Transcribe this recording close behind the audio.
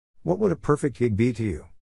What would a perfect gig be to you?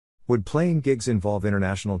 Would playing gigs involve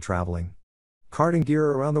international traveling? Carting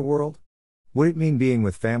gear around the world? Would it mean being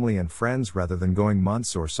with family and friends rather than going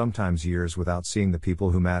months or sometimes years without seeing the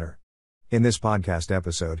people who matter? In this podcast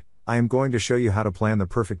episode, I am going to show you how to plan the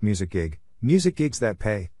perfect music gigs that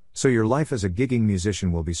pay, so your life as a gigging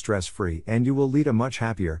musician will be stress-free and you will lead a much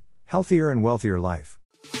happier, healthier and wealthier life.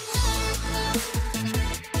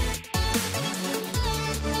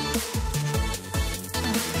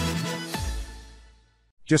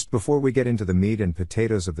 Just before we get into the meat and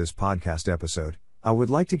potatoes of this podcast episode, I would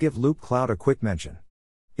like to give LoopCloud a quick mention.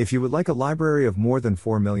 If you would like a library of more than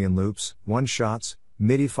 4 million loops, one-shots,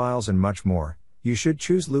 MIDI files and much more, you should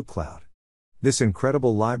choose LoopCloud. This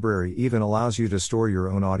incredible library even allows you to store your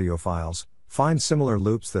own audio files, find similar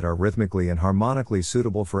loops that are rhythmically and harmonically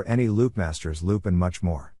suitable for any Loopmaster's loop and much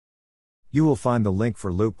more. You will find the link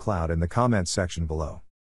for LoopCloud in the comments section below.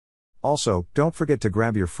 Also, don't forget to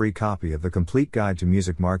grab your free copy of the Complete Guide to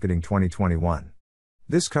Music Marketing 2021.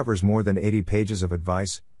 This covers more than 80 pages of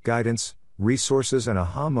advice, guidance, resources and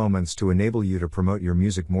aha moments to enable you to promote your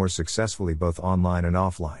music more successfully both online and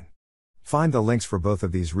offline. Find the links for both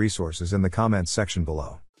of these resources in the comments section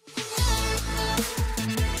below.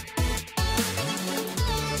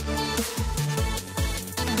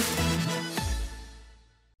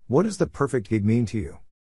 What does the perfect gig mean to you?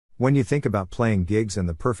 When you think about playing gigs and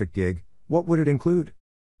the perfect gig, what would it include?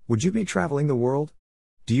 Would you be traveling the world?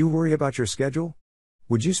 Do you worry about your schedule?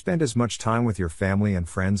 Would you spend as much time with your family and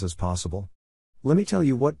friends as possible? Let me tell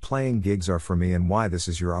you what playing gigs are for me and why this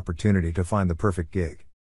is your opportunity to find the perfect gig.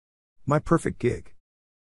 My perfect gig.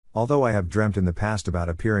 Although I have dreamt in the past about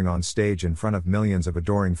appearing on stage in front of millions of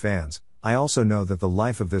adoring fans, I also know that the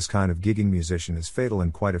life of this kind of gigging musician is fatal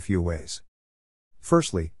in quite a few ways.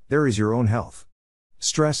 Firstly, there is your own health.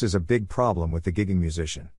 Stress is a big problem with the gigging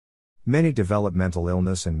musician. Many develop mental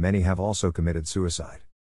illness and many have also committed suicide.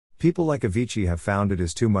 People like Avicii have found it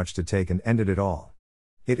is too much to take and ended it all.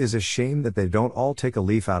 It is a shame that they don't all take a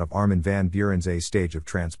leaf out of Armin van Buuren's A Stage of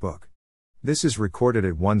Trance book. This is recorded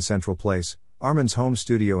at One Central Place, Armin's home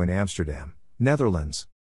studio in Amsterdam, Netherlands.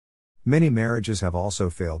 Many marriages have also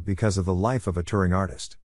failed because of the life of a touring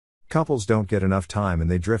artist. Couples don't get enough time and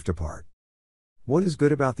they drift apart. What is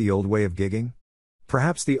good about the old way of gigging?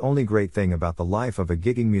 Perhaps the only great thing about the life of a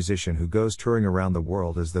gigging musician who goes touring around the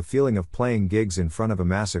world is the feeling of playing gigs in front of a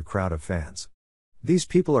massive crowd of fans. These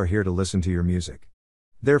people are here to listen to your music.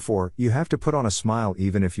 Therefore, you have to put on a smile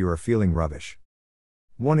even if you are feeling rubbish.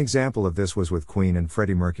 One example of this was with Queen and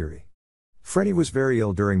Freddie Mercury. Freddie was very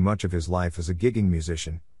ill during much of his life as a gigging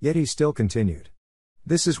musician, yet he still continued.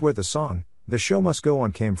 This is where the song, "The Show Must Go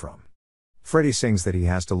On" came from. Freddie sings that he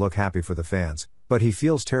has to look happy for the fans, but he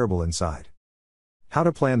feels terrible inside. How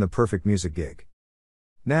to plan the perfect music gig.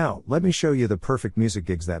 Now, let me show you the perfect music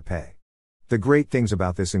gigs that pay. The great things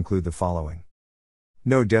about this include the following.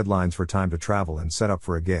 No deadlines for time to travel and set up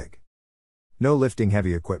for a gig. No lifting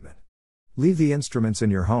heavy equipment. Leave the instruments in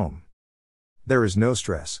your home. There is no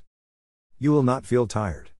stress. You will not feel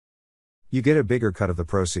tired. You get a bigger cut of the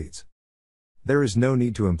proceeds. There is no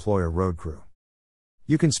need to employ a road crew.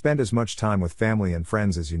 You can spend as much time with family and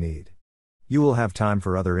friends as you need. You will have time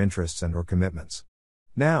for other interests and/or commitments.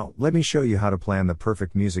 Now, let me show you how to plan the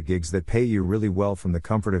perfect music gigs that pay you really well from the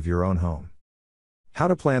comfort of your own home. How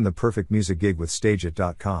to plan the perfect music gig with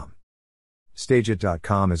StageIt.com.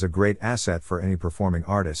 StageIt.com is a great asset for any performing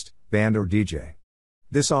artist, band or DJ.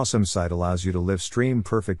 This awesome site allows you to live stream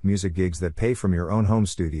perfect music gigs that pay from your own home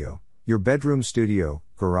studio, your bedroom studio,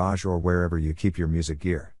 garage or wherever you keep your music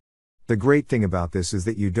gear. The great thing about this is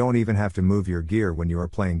that you don't even have to move your gear when you are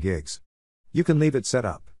playing gigs. You can leave it set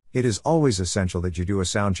up. It is always essential that you do a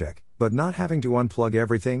sound check, but not having to unplug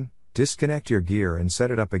everything, disconnect your gear and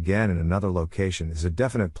set it up again in another location is a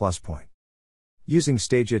definite plus point. Using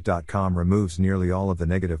StageIt.com removes nearly all of the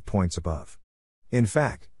negative points above. In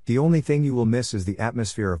fact, the only thing you will miss is the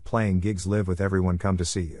atmosphere of playing gigs live with everyone come to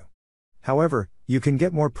see you. However, you can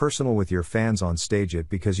get more personal with your fans on StageIt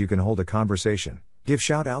because you can hold a conversation, give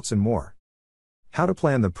shout-outs and more. How to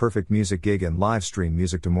plan the perfect music gig and live stream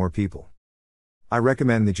music to more people. I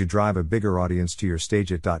recommend that you drive a bigger audience to your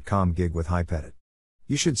StageIt.com gig with Hypedit.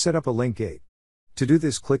 You should set up a link gate. To do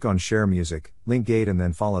this, click on Share Music, Link Gate and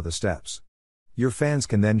then follow the steps. Your fans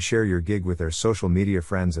can then share your gig with their social media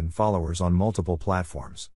friends and followers on multiple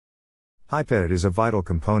platforms. Hypedit is a vital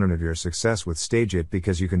component of your success with StageIt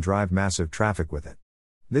because you can drive massive traffic with it.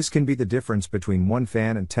 This can be the difference between one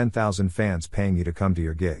fan and 10,000 fans paying you to come to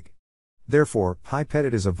your gig. Therefore,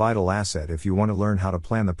 Hypedit is a vital asset if you want to learn how to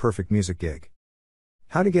plan the perfect music gig.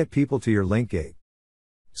 How to get people to your link gate.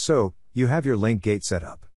 So, you have your link gate set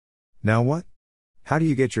up. Now what? How do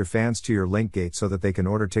you get your fans to your link gate so that they can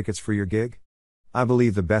order tickets for your gig? I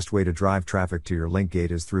believe the best way to drive traffic to your link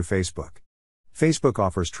gate is through Facebook. Facebook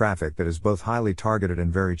offers traffic that is both highly targeted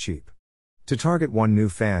and very cheap. To target one new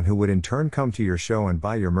fan who would in turn come to your show and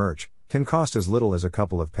buy your merch, can cost as little as a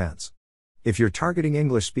couple of pence. If you're targeting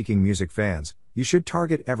English-speaking music fans, you should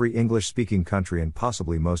target every English-speaking country and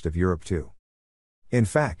possibly most of Europe too. In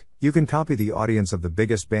fact, you can copy the audience of the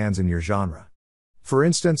biggest bands in your genre. For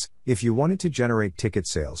instance, if you wanted to generate ticket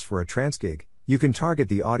sales for a trance gig, you can target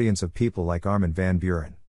the audience of people like Armin van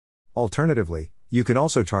Buuren. Alternatively, you can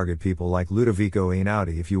also target people like Ludovico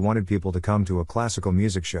Einaudi if you wanted people to come to a classical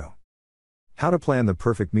music show. How to plan the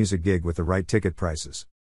perfect music gig with the right ticket prices.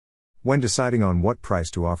 When deciding on what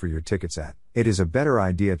price to offer your tickets at, it is a better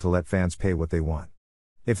idea to let fans pay what they want.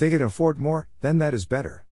 If they can afford more, then that is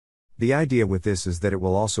better. The idea with this is that it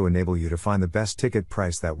will also enable you to find the best ticket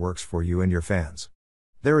price that works for you and your fans.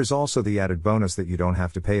 There is also the added bonus that you don't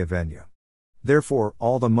have to pay a venue. Therefore,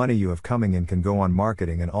 all the money you have coming in can go on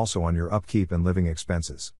marketing and also on your upkeep and living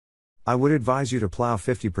expenses. I would advise you to plow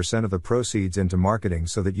 50% of the proceeds into marketing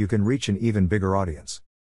so that you can reach an even bigger audience.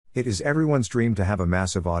 It is everyone's dream to have a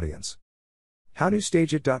massive audience. How do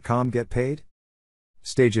StageIt.com get paid?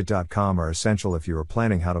 StageIt.com are essential if you are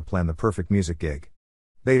planning how to plan the perfect music gig.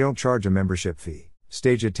 They don't charge a membership fee.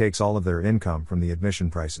 StageIt takes all of their income from the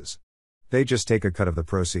admission prices. They just take a cut of the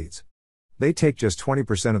proceeds. They take just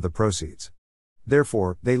 20% of the proceeds.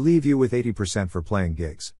 Therefore, they leave you with 80% for playing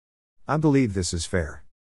gigs. I believe this is fair.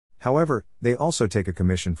 However, they also take a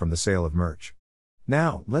commission from the sale of merch.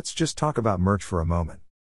 Now, let's just talk about merch for a moment.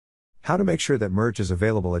 How to make sure that merch is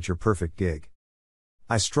available at your perfect gig.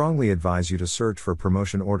 I strongly advise you to search for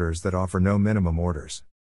promotion orders that offer no minimum orders.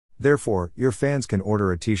 Therefore, your fans can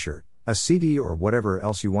order a t-shirt, a CD or whatever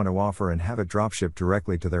else you want to offer and have it dropshipped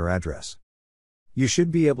directly to their address. You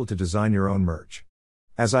should be able to design your own merch.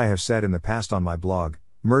 As I have said in the past on my blog,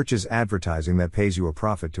 merch is advertising that pays you a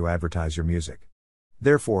profit to advertise your music.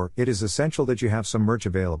 Therefore, it is essential that you have some merch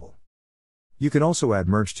available. You can also add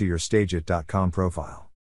merch to your StageIt.com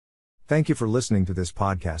profile. Thank you for listening to this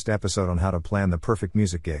podcast episode on how to plan the perfect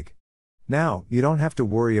music gig. Now, you don't have to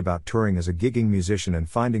worry about touring as a gigging musician and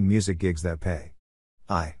finding music gigs that pay.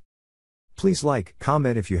 Please like,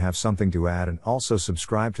 comment if you have something to add, and also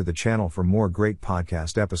subscribe to the channel for more great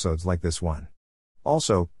podcast episodes like this one.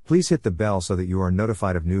 Also, please hit the bell so that you are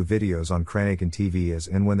notified of new videos on Cranachan TV as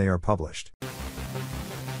and when they are published.